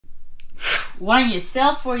warm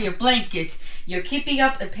yourself for your blanket. You're keeping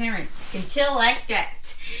up appearance until like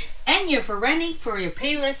that. And you're for running for your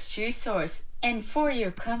payless shoe source. And for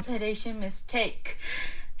your competition mistake.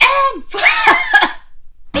 And for...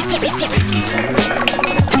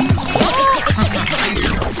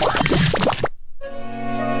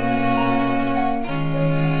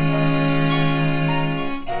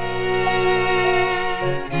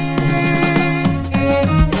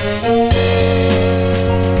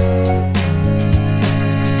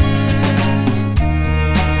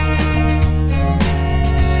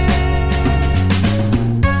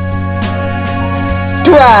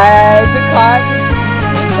 Drive the car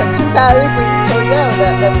introducing for $2 for each Toyota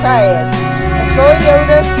and Prius. And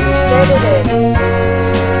Toyota's extended it.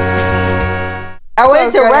 I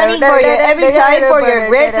went to running for you every time for your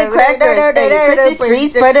grits and crackers and Christmas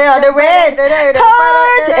trees, put it on the red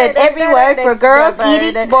tarts and everywhere for girls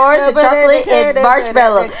eating s'mores and chocolate and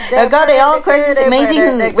marshmallow. I got it all Christmas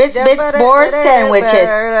amazing food, Ritz Bits s'mores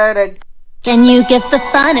sandwiches. Can you guess the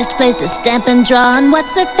finest place to stamp and draw on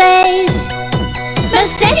what's her face?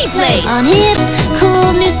 Most any place on hip,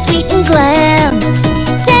 cool, new, sweet and glam.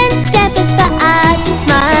 10 stampers for eyes and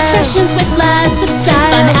smiles, expressions with lots of style.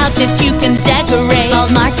 Fun outfits you can decorate,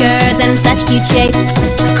 bold markers and such cute shapes.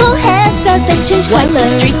 Cool hairstyles that change color, one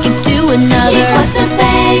streak into another. She's what's her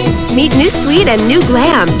face. Meet New Sweet and New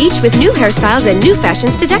Glam, each with new hairstyles and new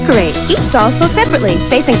fashions to decorate. Each doll sold separately.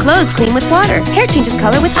 Face and clothes clean with water. Hair changes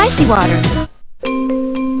color with icy water.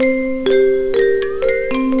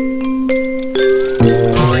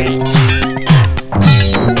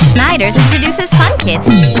 Schneider's introduces Fun Kits,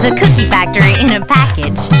 the cookie factory in a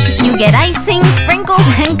package. You get icing, sprinkles,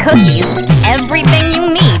 and cookies. Everything you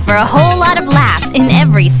need for a whole lot of laughs in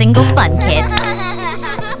every single Fun Kit.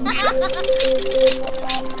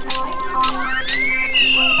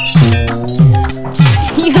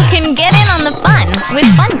 You can get in on the fun with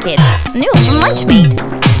Fun Kits, new from Lunchmate.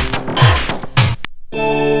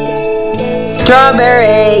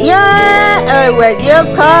 Strawberry, yeah, when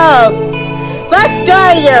you come. Let's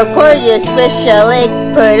try your Aquarius special,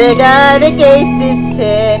 putting on against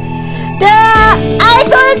this I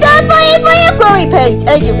got that for your Cory Pegs,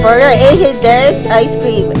 and your for your 8 ice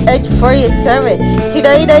cream, and for your sermon,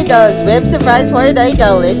 $2.99, ribs and fries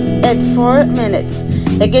 $49, and 4 minutes.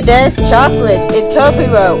 And get this chocolate in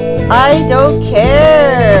Topiro. I don't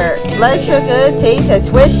care. Life sugar tastes at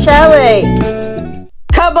Swiss Chalet.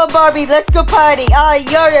 Come on, Barbie, let's go party. Oh,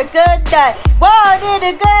 you're a good night. Wanted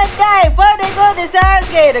a good night. Wanna go to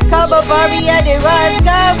Stargator. Come on, Barbie, and it was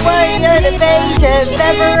gone for your invasion.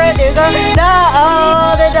 Never undergo. Not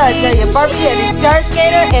all the nuts. So you're Barbie and a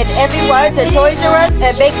Stargator, and everyone's a Toys R Us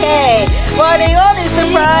and Big K. Wanting all the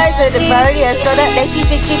surprise and the party has started at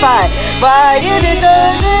 1965. Why you to go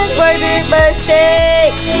this murder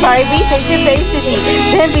mistake? Barbie, face your face to me.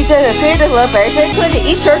 Then we said a fear to love her, so including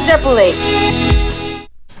each or separately.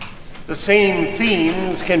 The same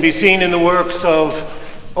themes can be seen in the works of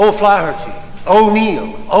O'Flaherty,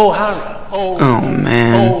 O'Neill, O'Hara, Oh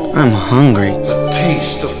man, I'm hungry. The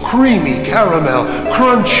taste of creamy caramel,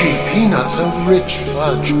 crunchy peanuts, and rich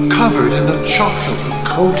fudge covered in a chocolatey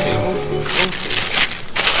coating.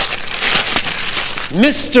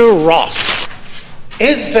 Mr. Ross,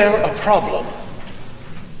 is there a problem?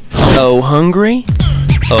 Oh hungry?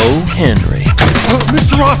 Oh Henry.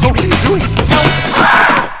 Mr. Ross, what are you doing?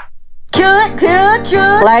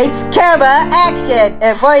 Cool. Lights, camera, action.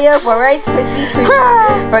 And for you, for Rice Krispie Treat.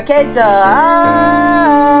 For kids,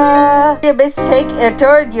 your mistake and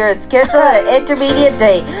turn your schedule an intermediate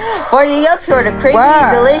day. For the young, for the creamy,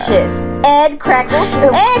 delicious. And crackle.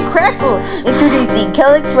 Introducing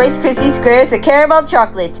Kellogg's Rice Krispie Squares and caramel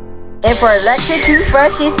chocolate. And for electric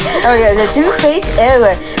toothbrushes, the toothpaste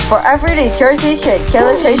era. For effort and transition,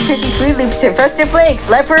 Kellogg's Rice Krispie Sweet Loops and Frosted Flakes,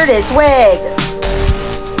 leopard and swag.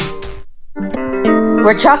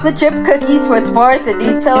 For chocolate chip cookies with s'mores and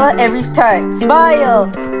Nutella every time.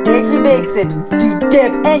 Smile! If you mix it, do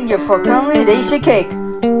dip and your for combination cake.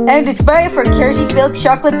 And inspire for Hershey's milk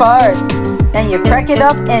chocolate bars. And you crack it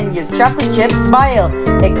up and your chocolate chip smile.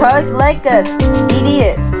 And cause like us,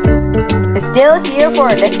 easiest. It's still here for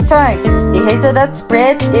next time. The hazelnut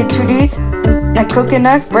spread introduce a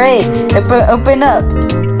coconut bread and open up.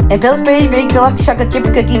 And Pillsbury make deluxe chocolate chip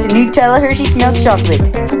cookies and Nutella Hershey's milk chocolate.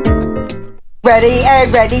 Ready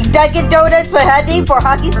and ready, Dunkin' Donuts for Honey for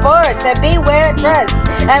hockey sports and beware trust.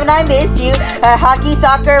 And when I miss you, hockey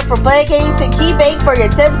soccer for pancakes and key bake for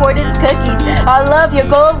your Tim Hortons cookies. I love your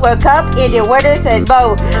gold World Cup in your winners and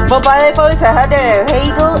mobile phones for Hunter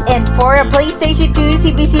Hagel and for a PlayStation 2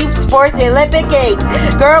 CBC Sports Olympic Games.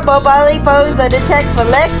 Girl, mobile phones on the text for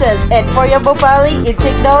Lexus and for your mobile in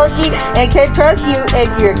technology and can trust you in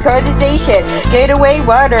your coordination. Gateway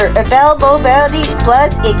water, Bell Mobility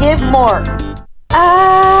Plus, and give more.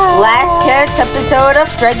 Last chance episode of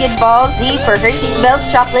Dragon Ball Z for Hershey's Milk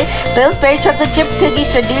Chocolate, Pillsbury Chocolate Chip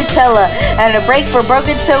Cookies for Nutella, and a break for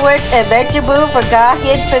Broken Sword, and Benjamin for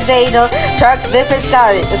Gohan for Vadel, Trunks, Biff, and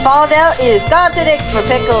Scotty. The fall down is Continix for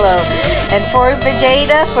Piccolo, and for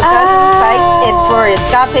Vegeta for Custom Fights, and for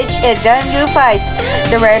Scoppage and Gundu Fights.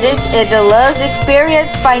 The Reddit and the Loves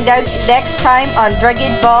Experience. Find out next time on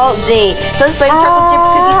Dragon Ball Z. Pillsbury Chocolate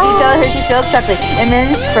Chip Cookies, Nutella, Hershey's Milk Chocolate,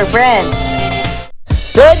 M&M's for Brand.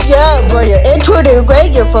 Good job for your intro to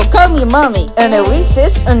Radio from Call Me Mommy and a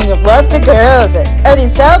Reese's and you love the girls. And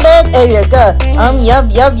it's so bad, there you go. Yum,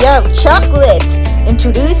 chocolate.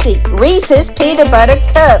 Introducing Reese's Peanut Butter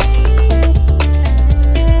Cups.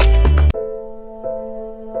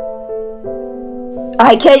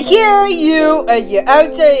 I can hear you and you're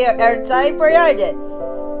outside for it.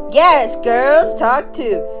 Yes, girls, talk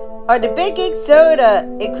to. On the baking soda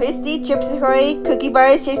and Christy Chips Ahoy, Cookie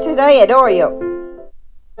Bars, Chips Ahoy, and Oreo.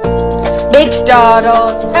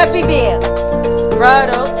 McDonald's Happy Meal.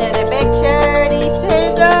 Ronald and a big charity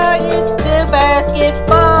singer into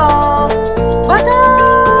basketball. What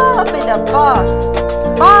up in the box?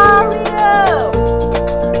 Mario.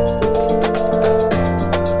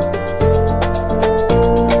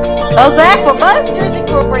 Oh, back for Monsters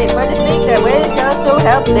Incorporated. For the finger, where it goes so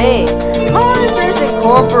healthy. Monsters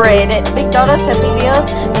Incorporated. McDonald's Happy Meal.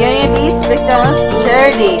 Beauty and Beast. McDonald's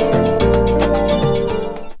Charities.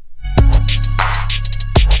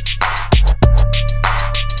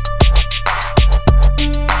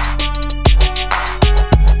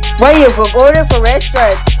 Where from order for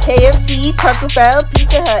restaurants, KFC, Taco Bell,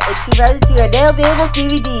 Pizza Hut, and 2002 are now available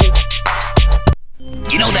DVDs.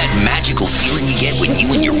 You know that magical feeling you get when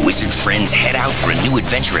you and your wizard friends head out for a new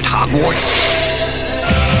adventure at Hogwarts?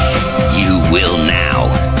 You will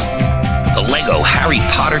now. The LEGO Harry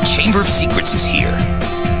Potter Chamber of Secrets is here.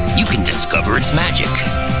 You can discover its magic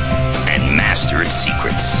and master its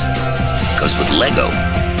secrets. Because with LEGO,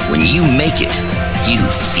 when you make it, you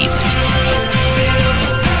feel it.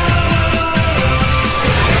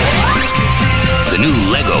 The new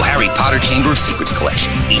LEGO Harry Potter Chamber of Secrets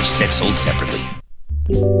collection. Each set sold separately.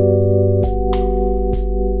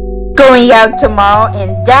 Going out tomorrow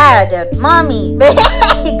and Dad and Mommy makes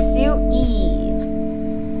you Eve.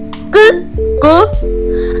 Good.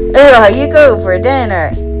 Here you go for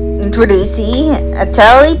dinner. Introducing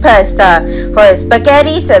Italian pasta for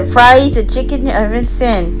spaghetti and fries and chicken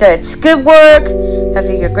and that's good work.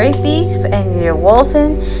 Having your great beef and your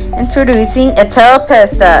wolfen. Introducing Italian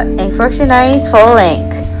pasta and fractionized full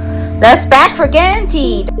length. That's back for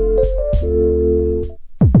guaranteed.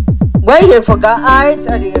 What you forgot ice?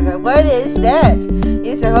 What is that?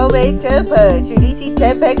 It's a homemade topo. Introducing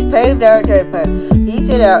 10 packs powder topo. Heat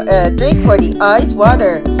it out, drink for the ice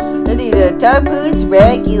water. I need a Tampoo's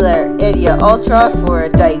regular and your ultra for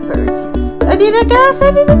diapers. I need a gas,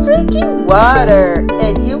 I need a drinking water.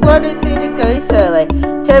 And you want to see the ghost like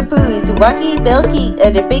Tampoo's wacky, milky,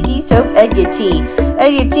 and a biggie soap and your tea.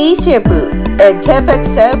 And your tea shampoo. And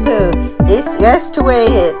Tampax shampoo. It's just the way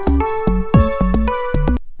it's.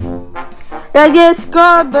 I just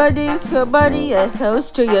call buddy, a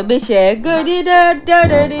host to your mission. Goody da da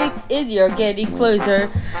da da is you're getting closer.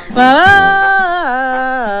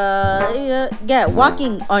 Get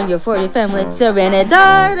walking on your 40 family serenade.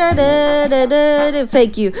 Da da da da da da.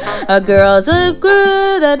 Thank you, girls.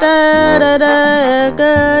 Good da da da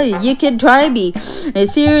da. You can try me. A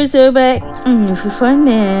series of back for fun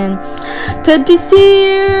and cut to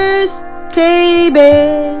Sears,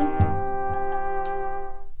 KB.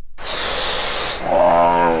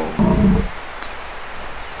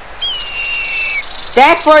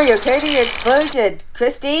 Zach for your Katie Explosion,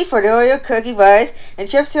 Christy for the Oreo Cookie Bars, and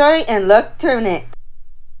Chip Story and Luck Turnip.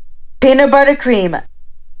 Peanut Butter Cream.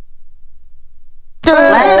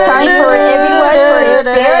 Last time for everyone for his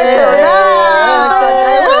spirit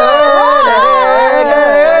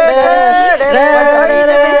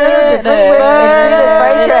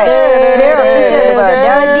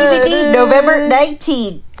Now on DVD November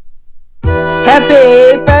 19th.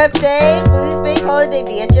 Happy birthday, Blues Big Holiday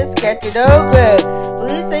Beer, just get to know good.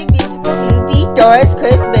 Blues Big Musical Movie, Doris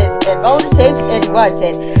Christmas, and all the same grapes and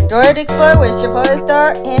wanted. Dora the Explorer with Chipotle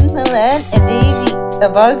Star and Milan and Davey the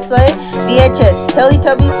Bug Sled VHS.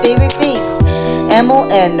 Teletubbies' favorite fakes.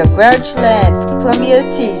 Emil and the Grouch Land from Columbia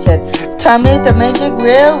Station. Thomas the Magic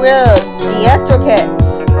Railroad. The Astro Cats.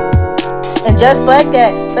 And just like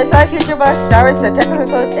that, Best Buy Future Box Star Wars, the technical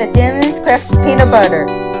coast at Dan's Craft Peanut Butter.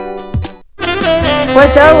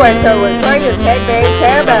 What's over? For you Cadbury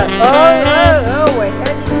Caramel. We're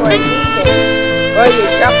heading toward vegan. For you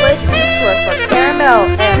chocolate, for caramel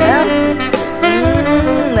and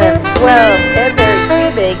milk. Well, Cadbury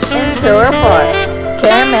Cubic into our farm.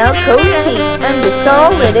 Caramel coating and the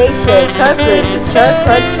solid egg-shaped chocolate with sharp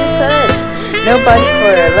fudge. Nobody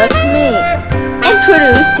for a lucky me.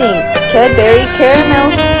 Introducing Cadbury Caramel.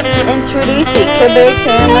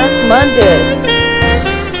 Mondays.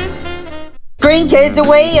 Green kids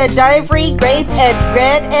away, a dye-free grape and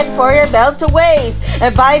bread and for your melt aways.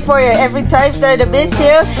 And buy for your every time so to miss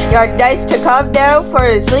you. You're nice to calm down for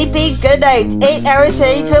a sleepy good night. 8 hours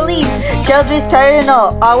to relief. Children's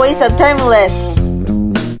Tylenol, always on timeless.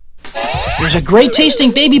 There's a great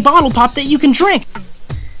tasting baby bottle pop that you can drink.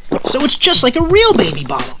 So it's just like a real baby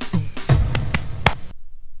bottle.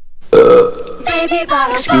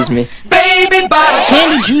 Excuse me. Baby bottle!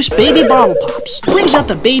 Candy Juice Baby Bottle Pops. Brings out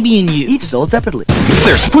the baby in you. Each sold separately.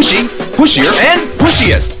 There's Pushy, Pushier, and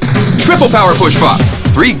Pushiest. Triple Power Push Pops.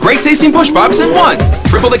 3 great tasting push pops in 1.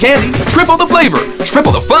 Triple the candy, triple the flavor,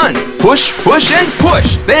 triple the fun. Push, push, and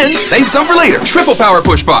push. Then save some for later. Triple Power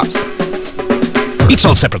Push Pops. Each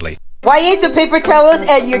sold separately. Why is the paper towels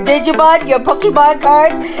and your Digimon, your Pokemon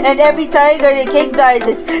cards, and every time on your king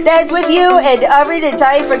sizes? That's with you and every the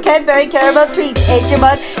time for Cadbury Caramel Treats,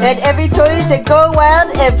 Digimon, and every toys that go wild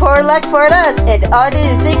and pour luck for us. And all the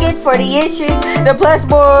singing for the issues, the plus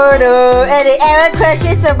mortal, and the era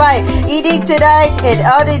crushes survive. Eating tonight, and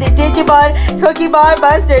all the Digimon, Pokemon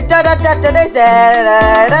Monster,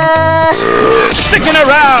 da-da-da-da-da-da-da. Sticking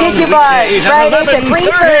around! Digimon, Fridays at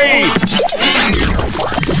 3:30.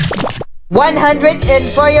 100 and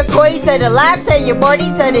for your coins and the laps and your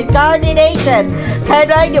mornings and its coordination. Can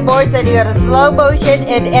ride your boards and you got a slow motion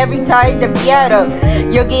and every time the piano.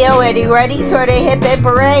 Yu-Gi-Oh! And you ready for the hip and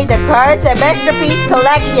parade. The cards and masterpiece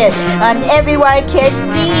collection. And everyone can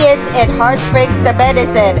see it and heart breaks the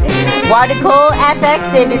medicine. Watercool, FX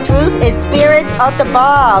and the truth and spirit of the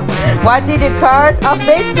bomb. Wanting the cards of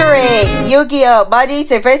mystery. Yu-Gi-Oh! Mondays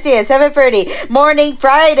and Thursday at 7:30. Morning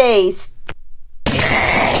Fridays.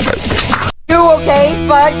 You okay,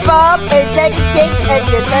 SpongeBob? And Teddy Chicks and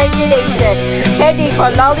your imagination. Candy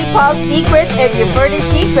for Lollipop Secrets and your Furnace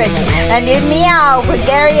Secrets. And your Meow for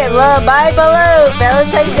Gary and Love by Below.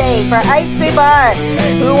 Valentine's Day for Ice Cream Bar.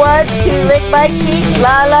 Who wants to lick my cheek?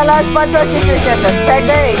 La la la, SpongeBob Nutrition. The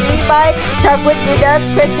Cranberry Levi. Chocolate Nuts,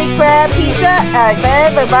 Krusty Krab Pizza. And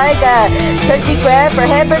Bye Bye Krusty Krab for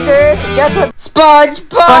hamburgers. Just for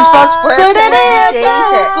SpongeBob's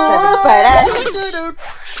Personalization.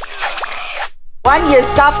 1 year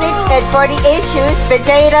stoppage and 40 issues,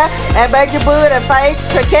 Vegeta and Majaboo and fights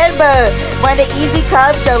Krakenbo. When the easy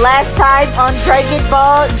comes the last time on Dragon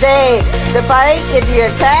Ball Z. The fight in the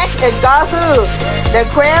attack and Goku. The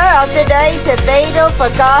prayer of the night and fatal for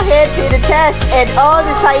Gohan to the test and all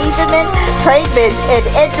the Saiyaman treatments and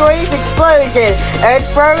Android's explosion. Earth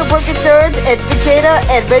Pro Broken Swords and Vegeta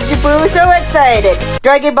and Majaboo so excited.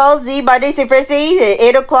 Dragon Ball Z Mondays and Thursdays at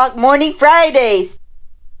 8 o'clock morning Fridays.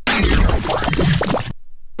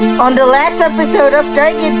 On the last episode of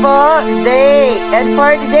Dragon Ball Z, and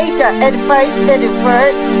for the data and fights and the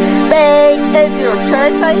first bang and your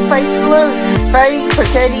turn side fight slow, fighting for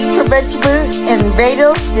Teddy for Benjamin and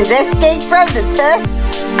Radel to escape from the test,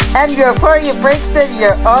 and your party breaks and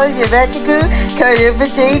your all your Magiku, cause your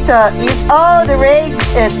Vegeta is all the rings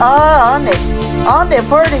and all on it. On the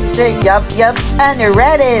boarding string, yup, and the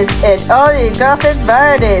Radis and all the Gotham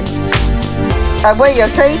Bardens. And when you're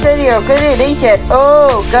tracing your coordination,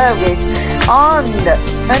 oh garbage, on the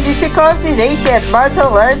coordination,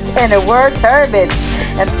 martial arts and the war turbine,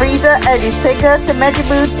 and Frieza and his Pika, the Magic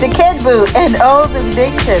Boots, the Kid Boot, and all the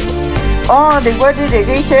nations. On the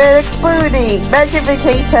coordination exploding, Magic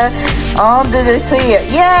Vegeta, on the clear,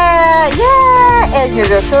 yeah, and you're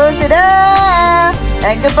gonna close it up,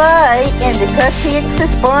 and goodbye, and the cutscene is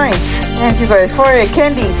boring. And you go for a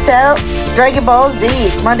candy cell, Dragon Ball Z,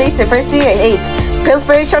 Mondays to Thursday at 8.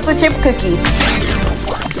 Pillsbury chocolate chip cookies.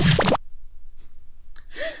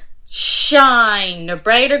 Shine the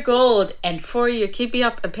brighter gold, and for your keeping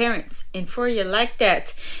up appearance, and for your like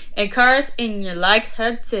that, and cars in your like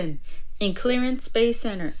Hudson, in Clearance Space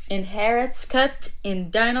Center, in Harrods Cut,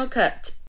 in Dino Cut.